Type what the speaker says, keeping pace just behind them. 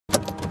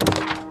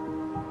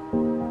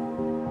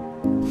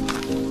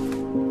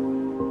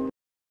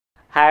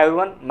Hi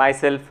everyone,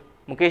 myself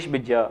Mukesh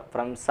Bijja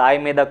from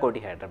Saimedha Koti,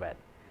 Hyderabad.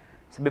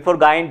 So before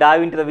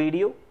dive into the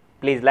video,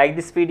 please like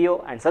this video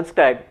and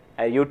subscribe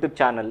our YouTube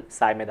channel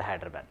Saimedha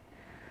Hyderabad.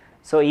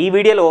 So ఈ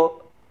వీడియోలో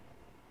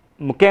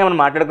ముఖ్యంగా మనం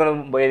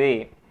మాట్లాడుకోబోయేది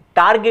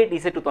target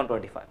ECET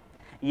 2025.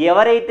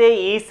 ఎవరైతే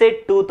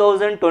ECET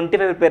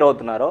 2025 prepare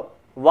అవుతున్నారో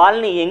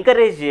వాళ్ళని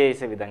encourage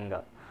చేసే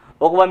విధంగా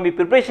మీ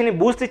ప్రిపరేషన్ని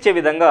Boost ఇచ్చే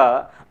విధంగా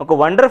ఒక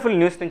వండర్ఫుల్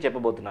న్యూస్ నేను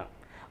చెప్పబోతున్నాను.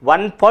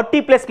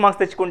 140+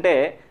 మార్క్స్ తెచ్చుకుంటే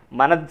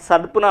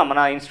మన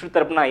ఇన్స్టిట్యూట్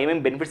తరపున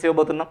ఏమేమి బెనిఫిట్స్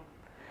ఇవ్వబోతున్నాం,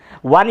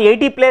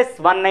 180+,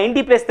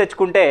 190+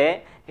 తెచ్చుకుంటే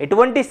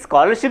ఎటువంటి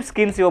స్కాలర్షిప్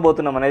స్కీమ్స్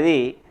ఇవ్వబోతున్నాం అనేది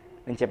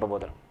నేను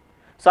చెప్పబోతున్నాను.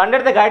 So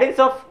under the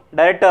guidance of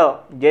director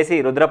JC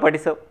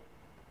రుద్రపటి sir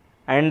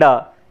and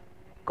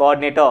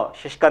coordinator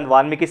Sasikanth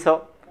Valmiki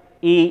sir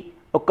ఈ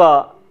ఒక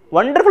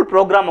వండర్ఫుల్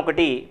ప్రోగ్రామ్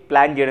ఒకటి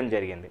ప్లాన్ చేయడం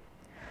జరిగింది.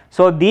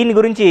 సో దీని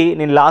గురించి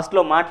నేను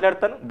లాస్ట్లో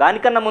మాట్లాడతాను.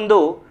 దానికన్నా ముందు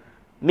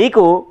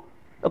మీకు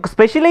ఒక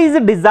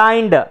స్పెషలైజ్డ్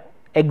డిజైన్డ్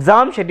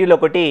ఎగ్జామ్ షెడ్యూల్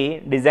ఒకటి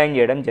డిజైన్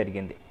చేయడం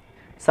జరిగింది.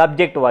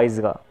 సబ్జెక్ట్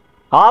వైజ్గా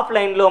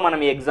ఆఫ్లైన్లో మనం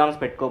ఈ ఎగ్జామ్స్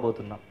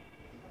పెట్టుకోబోతున్నాం.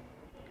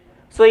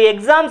 సో ఈ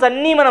ఎగ్జామ్స్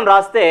అన్నీ మనం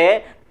రాస్తే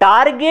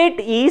టార్గెట్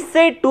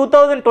ఈసెట్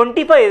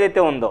 2025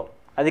 ఏదైతే ఉందో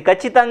అది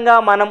ఖచ్చితంగా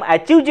మనం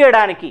అచీవ్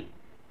చేయడానికి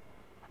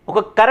ఒక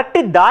కరెక్ట్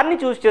దారిని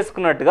చూస్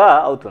చేసుకున్నట్టుగా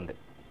అవుతుంది.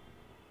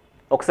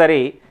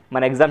 ఒకసారి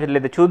మన ఎగ్జామ్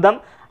షెడ్యూల్ అయితే చూద్దాం.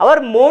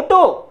 Our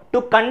motto to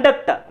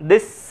conduct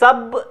this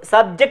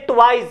subject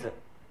wise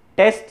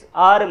test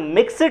are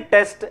mixed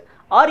test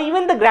or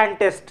even the grand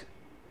test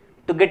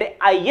to get a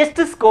highest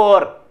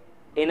score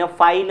in a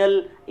final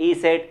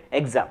Ecet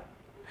exam.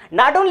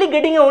 Not only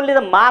getting only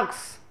the marks,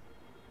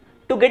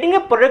 to getting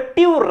a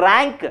productive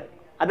rank,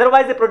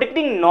 otherwise a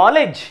protecting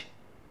knowledge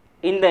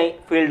in the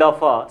field of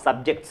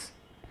subjects.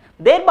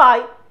 Thereby,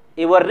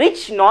 your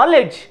rich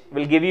knowledge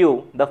will give you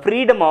the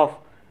freedom of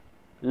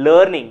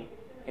learning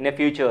in a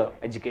future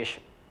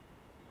education.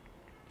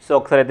 So,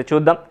 ఒకసారి అయితే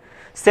చూద్దాం.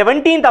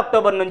 17th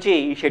October నుంచి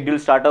ఈ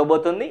schedule start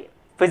అవబోతుంది.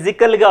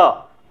 ఫిజికల్గా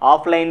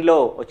ఆఫ్లైన్లో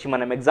వచ్చి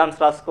మనం ఎగ్జామ్స్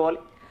రాసుకోవాలి.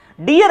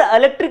 Dear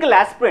electrical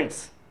aspirants,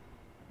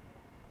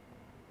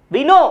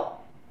 we know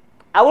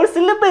our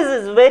syllabus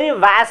is very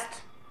vast.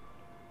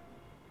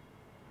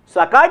 So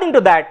according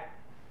to that,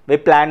 we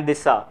planned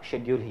this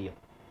schedule here.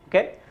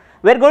 Okay,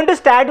 we are going to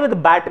start with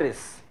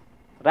batteries,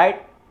 right?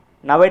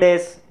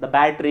 Nowadays the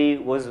battery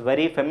was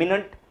very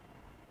feminine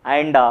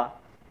and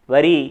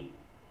very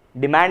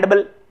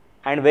demandable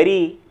and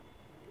very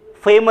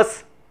famous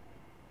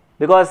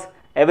because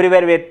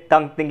everywhere we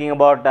are thinking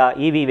about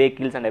EV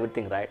vehicles and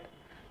everything, right?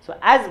 So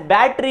as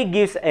battery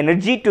gives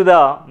energy to the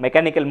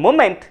mechanical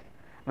movement,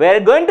 we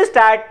are going to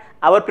start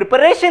our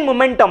preparation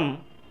momentum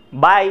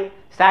by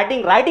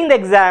starting writing the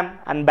exam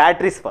and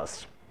batteries first.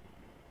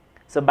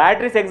 So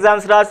batteries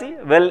exams rasi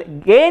will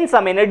gain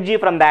some energy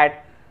from that,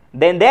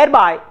 then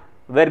thereby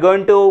we are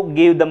going to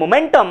give the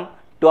momentum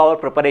to our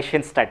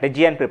preparation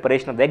strategy and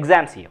preparation of the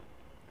exams here.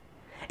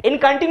 In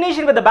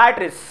continuation with the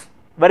batteries,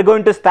 we are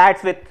going to start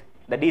with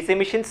the DC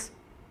machines,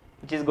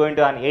 which is going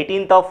to on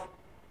 18th of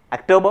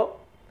October,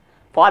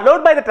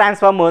 followed by the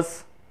transformers,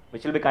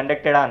 which will be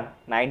conducted on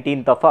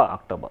 19th of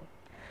October.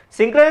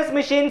 Synchronous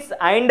machines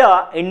and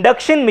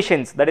induction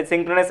machines, that is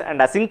synchronous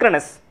and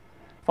asynchronous,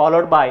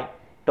 followed by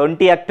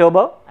 20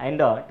 October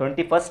and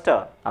 21st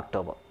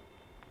October.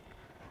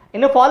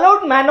 In a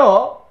followed manner,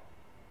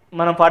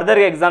 మనం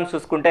ఫర్దర్గా exams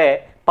చూసుకుంటే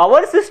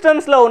power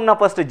సిస్టమ్స్లో ఉన్న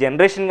first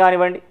generation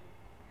కానివ్వండి,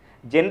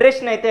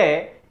 generation అయితే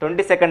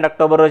 22nd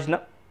October రోజున.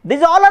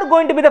 These all are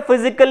going to be the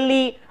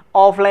physically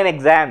offline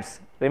exams,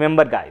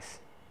 remember guys.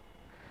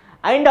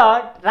 And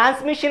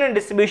transmission and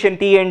distribution,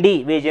 T&D,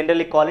 we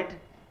generally call it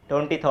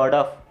 23rd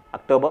of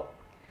October.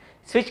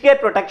 Switchgear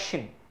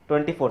protection,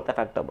 24th of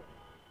October.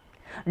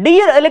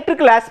 Dear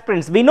electrical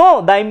aspirants, we know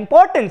the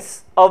importance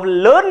of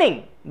learning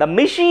the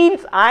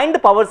machines and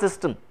the power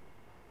system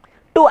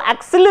to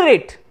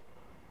accelerate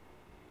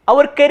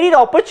our career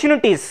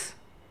opportunities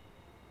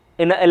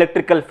in the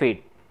electrical field.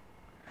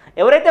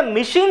 ఎవరైతే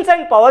machines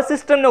and power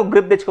సిస్టమ్ని ఒక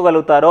grip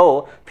తెచ్చుకోగలుగుతారో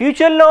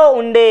ఫ్యూచర్లో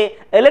ఉండే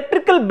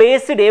electrical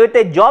based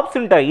ఏవైతే jobs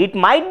ఉంటాయి, it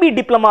might be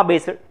diploma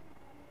based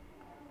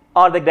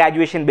or the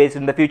graduation based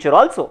in the future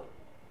also.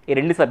 ఈ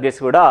రెండు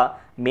subjects కూడా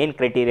మెయిన్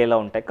క్రైటీరియాలో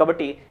ఉంటాయి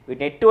కాబట్టి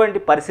వీటిని ఎటువంటి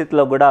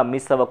పరిస్థితుల్లో కూడా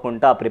మిస్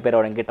అవ్వకుండా ప్రిపేర్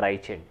అవ్వడానికి ట్రై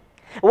చేయండి.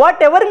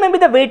 What ever may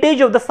be the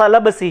weightage of the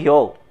syllabus హియో,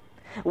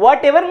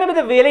 what ever may be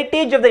the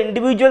weightage of the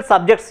individual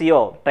subjects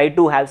హియో, try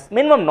to have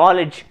minimum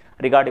knowledge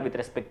regarding with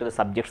respect to the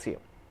subjects హియో.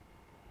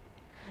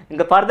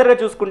 ఇంకా ఫర్దర్గా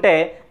చూసుకుంటే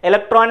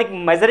electronic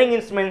measuring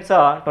instruments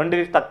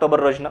 25th October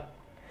రోజున,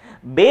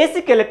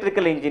 basic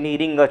electrical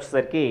engineering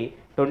వచ్చేసరికి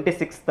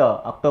 26th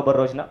October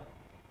రోజున,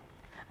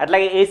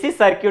 అట్లాగే AC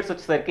circuits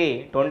వచ్చేసరికి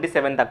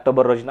 27th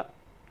October రోజున,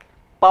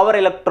 power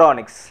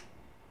electronics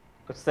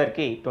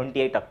వచ్చేసరికి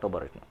 28th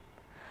October రోజున.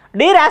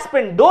 Dear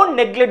aspirant, don't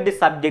neglect this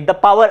subject. The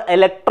power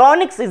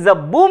electronics is a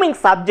booming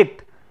subject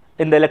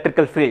in the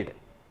electrical field.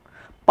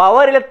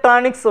 Power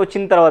electronics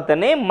వచ్చిన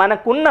తర్వాతనే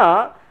మనకున్న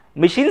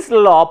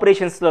మిషన్స్లలో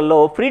ఆపరేషన్స్లలో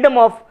ఫ్రీడమ్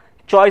ఆఫ్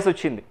చాయిస్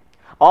వచ్చింది,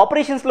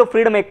 ఆపరేషన్స్లో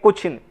ఫ్రీడమ్ ఎక్కువ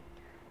వచ్చింది.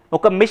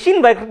 ఒక machine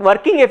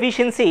working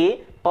efficiency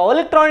power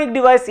electronic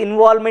device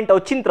involvement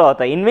వచ్చిన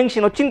తర్వాత,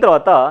 ఇన్వెన్షన్ వచ్చిన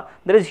తర్వాత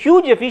there is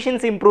huge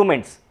efficiency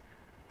improvements.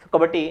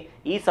 కాబట్టి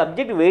ఈ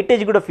సబ్జెక్ట్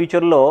వెయిటేజ్ కూడా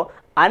ఫ్యూచర్లో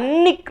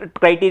అన్ని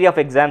క్రైటీరియా ఆఫ్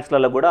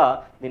ఎగ్జామ్స్లలో కూడా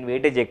దీని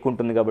వెయిటేజ్ ఎక్కువ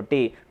ఉంటుంది. కాబట్టి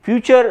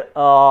ఫ్యూచర్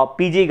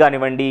పీజీ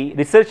కానివ్వండి,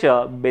 రీసెర్చ్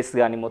బేస్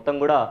కానీ మొత్తం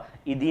కూడా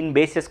దీన్ని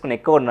బేస్ చేసుకుని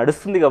ఎక్కువ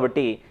నడుస్తుంది.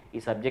 కాబట్టి ఈ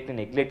సబ్జెక్ట్ని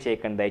నెగ్లెక్ట్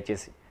చేయకండి,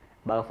 దయచేసి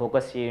బాగా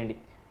ఫోకస్ చేయండి.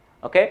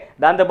 ఓకే,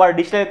 దాంతోపాటు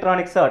digital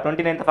electronics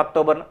 29th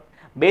October,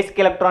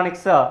 basic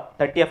electronics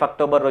 30th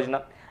October రోజున,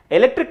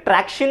 electric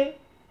traction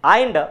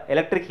and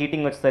electric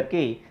heating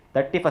వచ్చేసరికి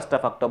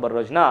 31st అక్టోబర్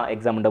రోజున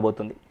ఎగ్జామ్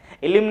ఉండబోతుంది.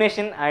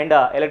 ఇల్యూమినేషన్ అండ్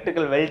ఎలక్ట్రిక్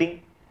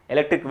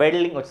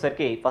వెల్డింగ్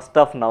వచ్చేసరికి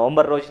 1st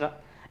నవంబర్ రోజున,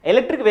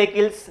 electric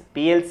vehicles,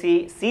 PLC,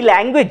 C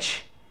language.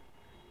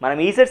 మనం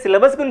ఈసెట్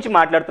సిలబస్ గురించి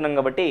మాట్లాడుతున్నాం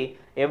కాబట్టి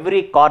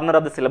every corner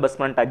of the syllabus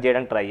మనం టచ్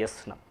చేయడానికి ట్రై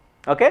చేస్తున్నాం.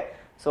 ఓకే,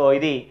 సో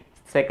ఇది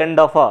 2nd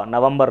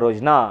నవంబర్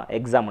రోజున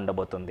ఎగ్జామ్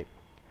ఉండబోతుంది.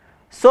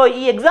 సో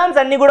ఈ ఎగ్జామ్స్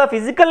అన్నీ కూడా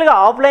ఫిజికల్గా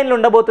ఆఫ్లైన్లో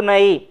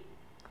ఉండబోతున్నాయి.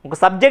 ఒక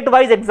సబ్జెక్ట్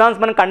వైజ్ ఎగ్జామ్స్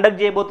మనం కండక్ట్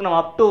చేయబోతున్నాం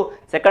అప్ టు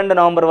 2nd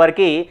నవంబర్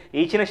వరకు.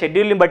 ఇచ్చిన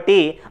షెడ్యూల్ని బట్టి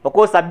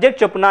ఒక్కో సబ్జెక్ట్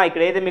చొప్పున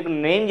ఇక్కడ ఏదైతే మీకు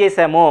నేమ్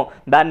చేసామో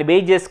దాన్ని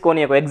బేస్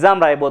చేసుకొని ఒక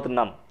ఎగ్జామ్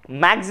రాయబోతున్నాం.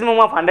 మ్యాక్సిమం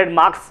ఆఫ్ 100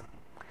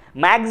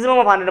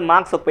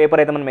 మార్క్స్ ఒక పేపర్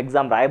అయితే మనం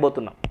ఎగ్జామ్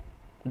రాయబోతున్నాం.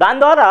 దాని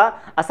ద్వారా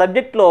ఆ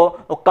సబ్జెక్ట్లో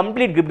ఒక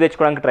కంప్లీట్ గ్రిప్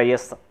తెచ్చుకోవడానికి ట్రై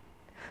చేస్తాం.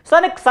 So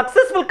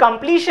successful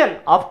completion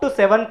up to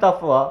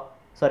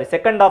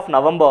 2nd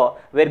November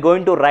we are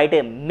going to right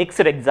A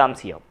mixed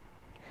exams here.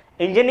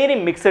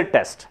 Engineering mixed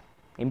test.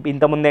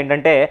 ఇంతకుముందు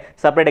ఏంటంటే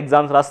సపరేట్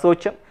ఎగ్జామ్స్ రాస్తూ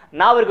వచ్చాం.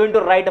 నా we are going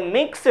to right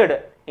mixed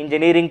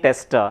engineering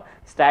test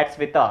starts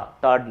with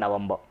 3rd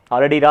November.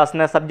 Already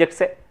రాసిన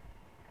సబ్జెక్ట్సే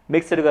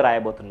మిక్స్డ్గా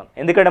రాయబోతున్నాం.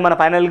 ఎందుకంటే మన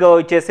ఫైనల్గా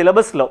ఇచ్చే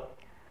సిలబస్లో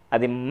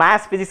అది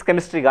మ్యాథ్స్, ఫిజిక్స్,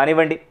 కెమిస్ట్రీ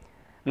కానివ్వండి,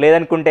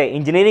 లేదనుకుంటే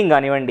ఇంజనీరింగ్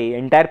కానివ్వండి,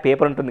 ఎంటైర్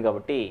పేపర్ ఉంటుంది.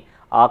 కాబట్టి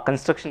ఆ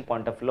కన్స్ట్రక్షన్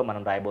పాయింట్ ఆఫ్ వ్యూలో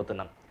మనం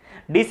రాయబోతున్నాం.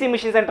 DC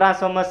machines and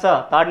transformers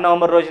 3rd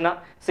November రోజున,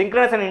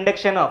 synchronous and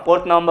induction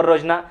 4th November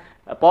రోజున,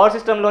 పవర్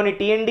సిస్టంలోని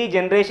టీఎన్డీ,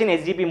 జనరేషన్,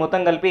 ఎస్జీపీ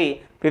మొత్తం కలిపి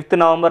 5th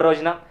నవంబర్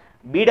రోజున,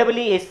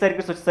 బీడబ్ల్యూ ఏసీ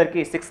సర్క్యూట్స్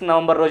వచ్చేసరికి 6th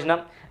నవంబర్ రోజున,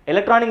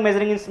 electronic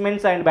measuring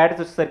instruments and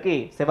batteries వచ్చేసరికి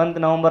 7th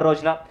నవంబర్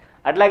రోజున,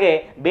 అట్లాగే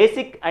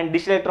బేసిక్ అండ్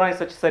డిజిటల్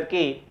ఎలక్ట్రానిక్స్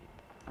వచ్చేసరికి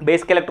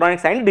basic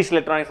electronics and digital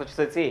electronics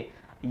వచ్చేసరికి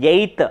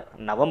 8th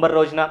నవంబర్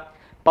రోజున,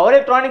 power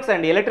electronics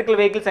and electrical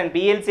vehicles and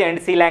PLC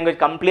and C language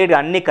కంప్లీట్గా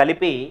అన్నీ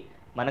కలిపి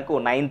మనకు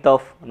 9th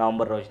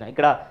నవంబర్ రోజున.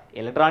 ఇక్కడ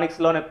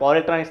పవర్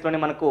ఎలక్ట్రానిక్స్లోనే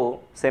మనకు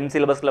సెమ్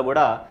సిలబస్లో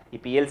కూడా ఈ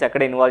పిఎల్సి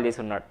అక్కడే ఇన్వాల్వ్ చేసి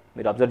ఉన్నాడు,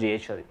 మీరు అబ్జర్వ్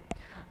చేయొచ్చు అది.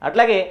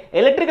 అట్లాగే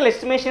ఎలక్ట్రికల్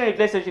ఎస్టిమేషన్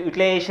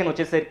యూటిలైజేషన్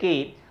వచ్చేసరికి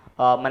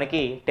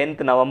మనకి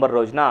 10th నవంబర్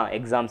రోజున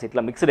ఎగ్జామ్స్,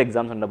 ఇట్లా మిక్స్డ్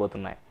ఎగ్జామ్స్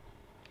ఉండబోతున్నాయి.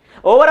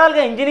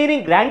 ఓవరాల్గా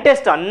ఇంజనీరింగ్ గ్రాండ్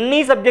టెస్ట్ అన్ని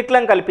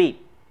సబ్జెక్టులను కలిపి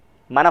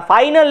మన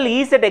ఫైనల్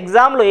ఈసెట్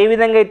ఎగ్జామ్లో ఏ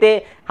విధంగా అయితే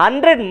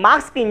 100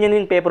 మార్క్స్కి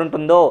ఇంజనీరింగ్ పేపర్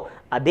ఉంటుందో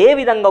అదే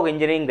విధంగా ఒక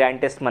ఇంజనీరింగ్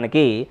గ్రాండ్ టెస్ట్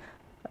మనకి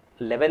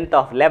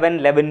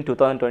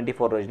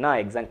 11/11/2024 రోజున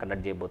ఎగ్జామ్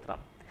కండక్ట్ చేయబోతున్నాం.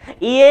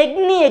 ఈ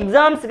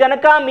ఎగ్జామ్స్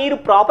కనుక మీరు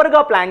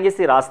ప్రాపర్గా ప్లాన్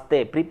చేసి రాస్తే,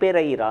 ప్రిపేర్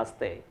అయ్యి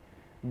రాస్తే,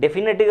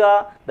 డెఫినెట్గా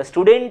the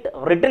student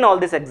written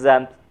all this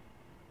exams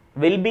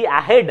will be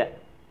ahead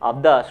of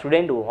the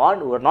student who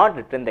are not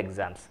return the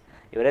exams.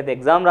 ఎవరైతే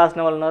ఎగ్జామ్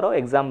రాసిన వాళ్ళు ఉన్నారో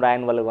ఎగ్జామ్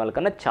రాయని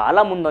వాళ్ళకన్నా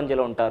చాలా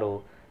ముందంజలో ఉంటారు.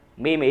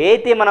 మేము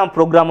ఏదైతే మన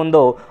ప్రోగ్రామ్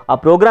ఉందో ఆ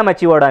ప్రోగ్రామ్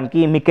అచీవ్ అవ్వడానికి,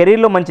 మీ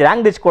కెరీర్లో మంచి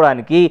ర్యాంక్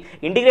తెచ్చుకోవడానికి,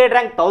 ఇంటిగ్రేటెడ్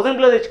ర్యాంక్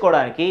 1000లో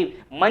తెచ్చుకోవడానికి,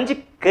 మంచి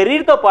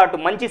కెరీర్తో పాటు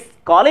మంచి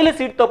కాలేజీ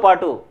సీట్తో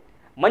పాటు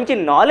మంచి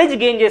నాలెడ్జ్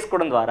గెయిన్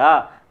చేసుకోవడం ద్వారా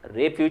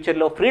రేపు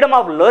ఫ్యూచర్లో ఫ్రీడమ్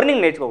ఆఫ్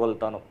లెర్నింగ్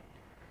నేర్చుకోగలుగుతాను.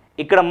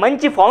 ఇక్కడ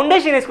మంచి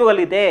ఫౌండేషన్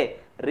వేసుకోగలిగితే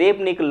రేపు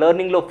నీకు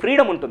లెర్నింగ్లో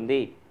ఫ్రీడమ్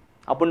ఉంటుంది.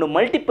 అప్పుడు నువ్వు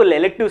మల్టిపుల్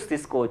ఎలెక్టివ్స్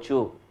తీసుకోవచ్చు.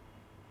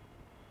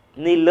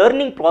 నీ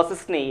లెర్నింగ్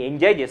ప్రాసెస్ని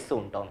ఎంజాయ్ చేస్తూ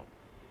ఉంటాను.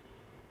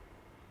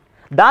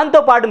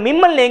 దాంతోపాటు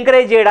మిమ్మల్ని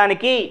ఎంకరేజ్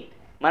చేయడానికి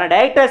మన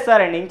director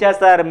sir and incharge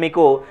sir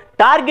మీకు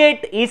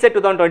టార్గెట్ ఈసెట్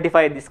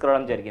 2025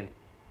 తీసుకురావడం జరిగింది.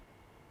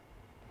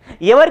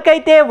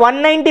 ఎవరికైతే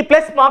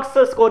 190+ మార్క్స్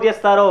స్కోర్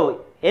చేస్తారో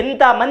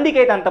ఎంతమందికి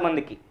అయితే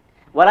అంతమందికి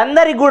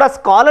వాళ్ళందరికీ కూడా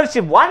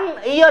స్కాలర్షిప్ 1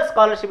 year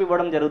స్కాలర్షిప్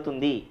ఇవ్వడం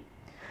జరుగుతుంది.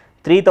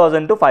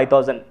 3,000 to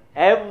 5,000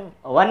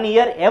 1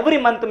 year ఎవ్రీ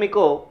మంత్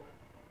మీకు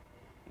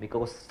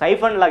ఒక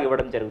స్టైఫండ్ లాగా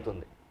ఇవ్వడం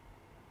జరుగుతుంది.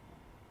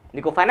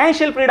 నీకు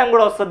ఫైనాన్షియల్ ఫ్రీడమ్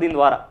కూడా వస్తుంది. దీని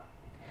ద్వారా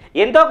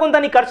ఎంతో కొంత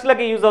నీ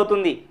ఖర్చులకి యూజ్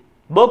అవుతుంది.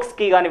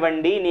 బుక్స్కి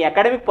కానివ్వండి, నీ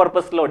అకాడమిక్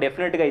పర్పస్లో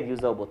డెఫినెట్గా ఇది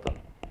యూజ్ అవబోతుంది.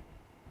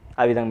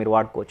 ఆ విధంగా మీరు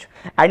వాడుకోవచ్చు.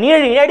 And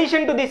in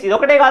addition to this, ఇది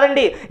ఒకటే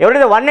కాదండి,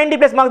 ఎవరైతే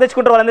 190+ మార్క్స్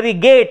తెచ్చుకుంటారో వాళ్ళందరికీ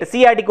గేట్,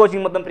 సిఆర్టీ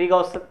కోచింగ్ మొత్తం ఫ్రీగా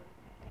వస్తుంది.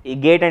 ఈ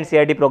గేట్ అండ్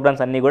సిఆర్టీ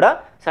ప్రోగ్రామ్స్ అన్నీ కూడా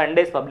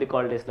సండేస్, పబ్లిక్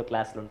హాలిడేస్లో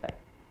క్లాసులు ఉంటాయి,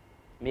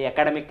 మీ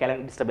అకాడమిక్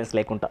క్యాలెండర్ డిస్టర్బెన్స్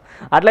లేకుండా.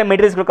 అట్లా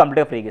మెటీరియల్స్ కూడా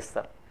కంప్లీట్గా ఫ్రీగా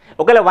ఇస్తారు.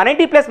 ఒకవేళ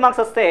 180+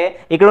 మార్క్స్ వస్తే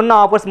ఇక్కడ ఉన్న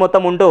ఆఫర్స్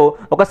మొత్తం ఉంటూ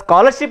ఒక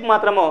స్కాలర్షిప్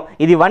మాత్రము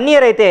ఇది 1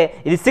 year అయితే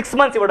ఇది 6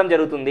 months ఇవ్వడం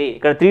జరుగుతుంది.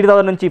 ఇక్కడ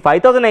 3,000 నుంచి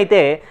 5,000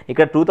 అయితే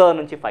ఇక్కడ 2,000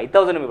 నుంచి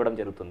 5,000 ఇవ్వడం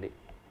జరుగుతుంది.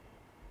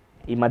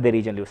 ఈ మధ్య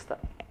రీజన్లు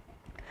ఇస్తారు.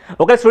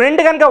 ఒక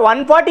స్టూడెంట్ కనుక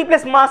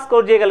 140+ మార్క్స్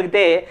స్కోర్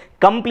చేయగలిగితే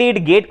కంప్లీట్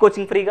గేట్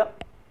కోచింగ్ ఫ్రీగా,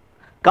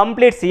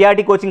 కంప్లీట్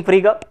సిఆర్టీ కోచింగ్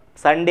ఫ్రీగా,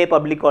 సండే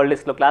పబ్లిక్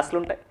హాలిడేస్లో క్లాసులు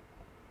ఉంటాయి,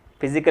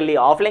 ఫిజికల్లీ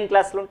ఆఫ్లైన్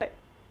క్లాసులు ఉంటాయి.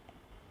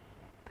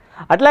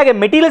 అట్లాగే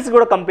మెటీరియల్స్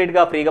కూడా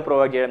కంప్లీట్గా ఫ్రీగా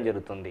ప్రొవైడ్ చేయడం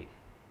జరుగుతుంది.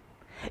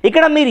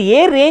 ఇక్కడ మీరు ఏ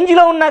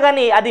రేంజ్లో ఉన్నా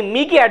కానీ అది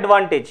మీకే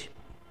అడ్వాంటేజ్.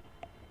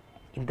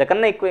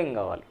 ఇంతకన్నా ఎక్కువ ఏం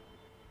కావాలి?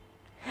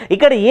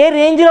 ఇక్కడ ఏ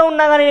రేంజ్లో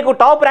ఉన్నా కానీ నీకు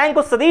టాప్ ర్యాంక్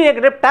వస్తుంది.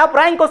 రేపు టాప్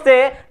ర్యాంక్ వస్తే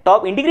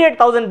టాప్ ఇంటిగ్రేట్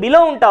 1000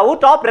 బిలో ఉంటావు.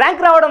 టాప్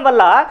ర్యాంక్ రావడం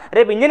వల్ల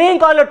రేపు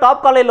ఇంజనీరింగ్ కాలేజ్లో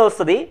టాప్ కాలేజ్లో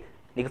వస్తుంది.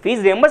 నీకు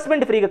ఫీజు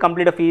రియంబర్స్మెంట్ ఫ్రీగా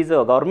కంప్లీట్ ఫీజు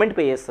గవర్నమెంట్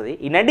పే చేస్తుంది.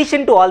 In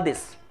addition to all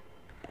this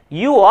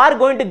you are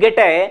going to get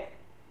a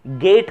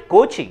gate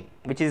coaching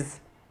which is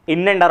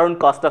in and around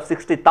cost of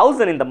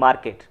 60,000 in the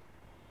market.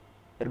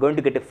 You're going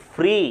to get a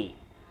free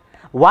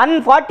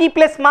 140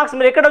 plus marks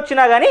మీరు ఎక్కడ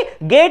వచ్చినా కానీ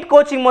gate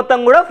coaching మొత్తం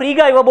కూడా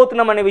ఫ్రీగా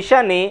ఇవ్వబోతున్నాం అనే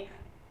విషయాన్ని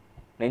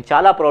నేను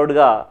చాలా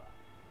ప్రౌడ్గా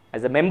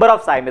as a member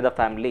of సాయిమేధ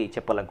family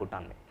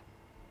చెప్పాలనుకుంటాను.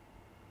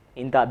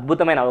 ఇంత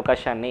అద్భుతమైన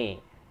అవకాశాన్ని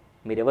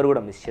మీరెవరు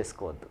కూడా మిస్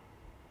చేసుకోవద్దు.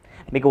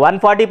 మీకు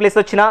 140 ప్లస్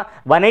వచ్చినా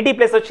 180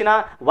 ప్లస్ వచ్చినా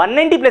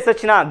 190 ప్లస్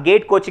వచ్చినా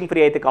గేట్ కోచింగ్ ఫ్రీ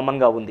అయితే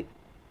కామన్గా ఉంది.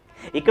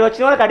 ఇక్కడ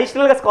వచ్చిన వాళ్ళకి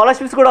అడిషనల్గా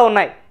స్కాలర్షిప్స్ కూడా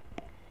ఉన్నాయి.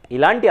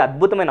 ఇలాంటి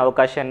అద్భుతమైన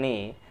అవకాశాన్ని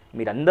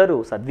మీరందరూ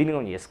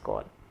సద్వినియోగం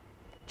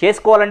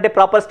చేసుకోవాలంటే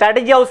ప్రాపర్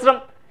స్ట్రాటజీ అవసరం.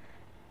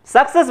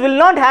 Success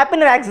will not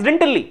happen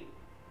accidentally.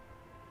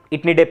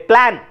 It need a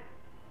plan.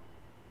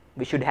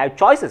 We should have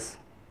choices.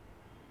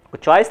 ఒక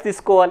చాయిస్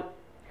తీసుకోవాలి,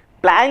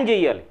 ప్లాన్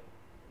చేయాలి.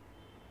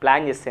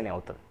 ప్లాన్ చేస్తేనే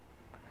అవుతుంది.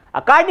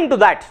 According to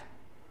that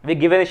we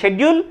give a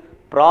schedule.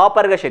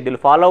 ప్రాపర్గా షెడ్యూల్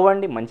ఫాలో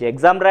అవ్వండి, మంచి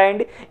ఎగ్జామ్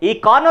రాయండి. ఈ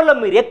కార్నర్లో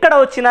మీరు ఎక్కడ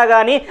వచ్చినా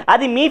కానీ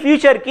అది మీ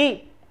ఫ్యూచర్కి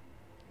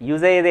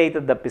యూజ్ అయ్యేది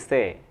అవుతుంది తప్పిస్తే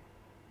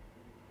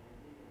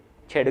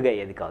చెడుగా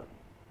అయ్యేది కాదు.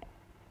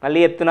 మళ్ళీ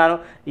చెప్తున్నాను,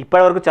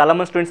 ఇప్పటివరకు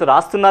చాలామంది స్టూడెంట్స్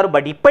రాస్తున్నారు,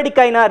 బట్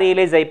ఇప్పటికైనా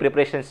రియలైజ్ అయ్యి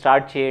ప్రిపరేషన్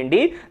స్టార్ట్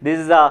చేయండి. This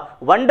is a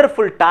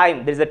wonderful time.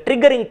 This is a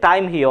triggering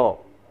time here.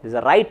 This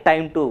is a right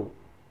time to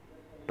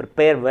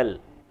prepare well.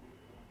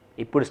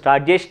 ఇప్పుడు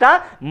స్టార్ట్ చేసినా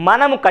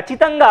మనము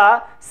ఖచ్చితంగా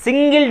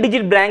సింగిల్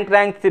డిజిట్ బ్రాంచ్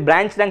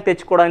ర్యాంక్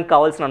తెచ్చుకోవడానికి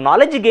కావాల్సిన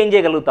నాలెడ్జ్ గెయిన్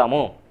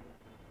చేయగలుగుతాము.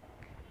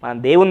 మనం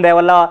దేవుని దయ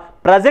వల్ల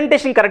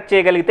ప్రజెంటేషన్ కరెక్ట్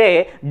చేయగలిగితే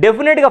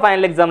డెఫినెట్గా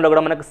ఫైనల్ ఎగ్జామ్లో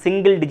కూడా మనకు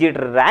సింగిల్ డిజిట్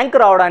ర్యాంక్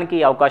రావడానికి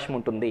అవకాశం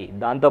ఉంటుంది.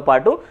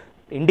 దాంతోపాటు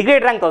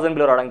ఇంటిగ్రేట్ ర్యాంక్ 1000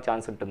 బిలో రావడానికి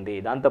ఛాన్స్ ఉంటుంది.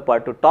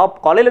 దాంతోపాటు టాప్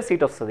కాలేజ్లో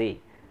సీట్ వస్తుంది.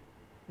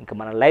 ఇంకా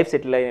మన లైఫ్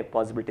సెటిల్ అయ్యే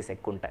పాసిబిలిటీస్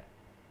ఎక్కువ ఉంటాయి.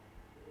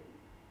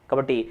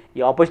 కాబట్టి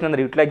ఈ ఆపర్చునిటీ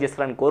అందరూ యూటిలైజ్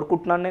చేస్తారని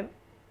కోరుకుంటున్నాను నేను.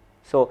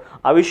 So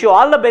I wish you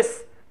all the best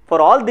for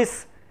all this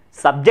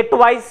subject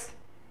wise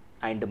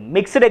and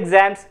mixed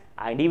exams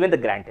and even the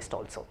grand test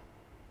also.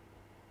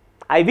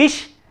 I wish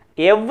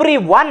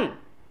everyone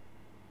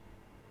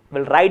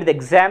will write the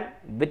exam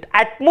with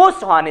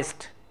utmost honest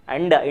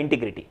and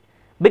integrity,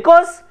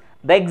 because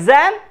the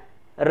exam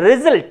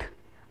result,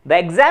 the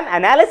exam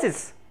analysis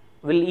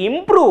will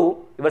improve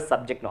your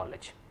subject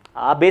knowledge.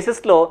 ఆ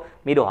బేసిస్లో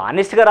మీరు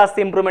హానెస్ట్గా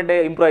రాస్తే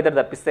improve అవుతారు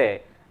తప్పిస్తే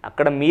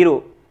అక్కడ మీరు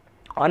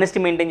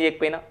honesty maintain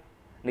చేయకపోయినా,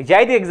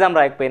 నిజాయితీ ఎగ్జామ్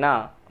రాయకపోయినా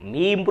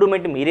మీ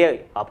ఇంప్రూవ్మెంట్ మీరే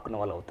ఆపుకున్న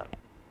వాళ్ళు అవుతారు.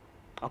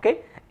 Okay,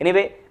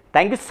 anyway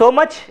thank you so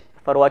much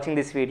for watching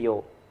this video.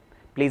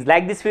 Please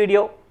like this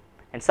video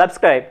and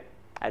subscribe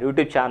our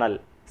YouTube channel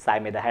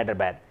Saimedha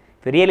Hyderabad.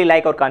 If you really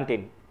like our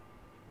content,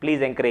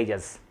 please encourage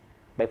us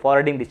by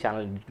forwarding the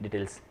channel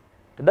details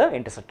to the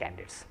interested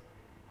candidates.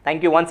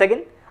 Thank you once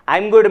again.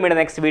 I'm going to meet in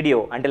the next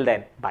video. Until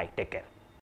then, bye. Take care.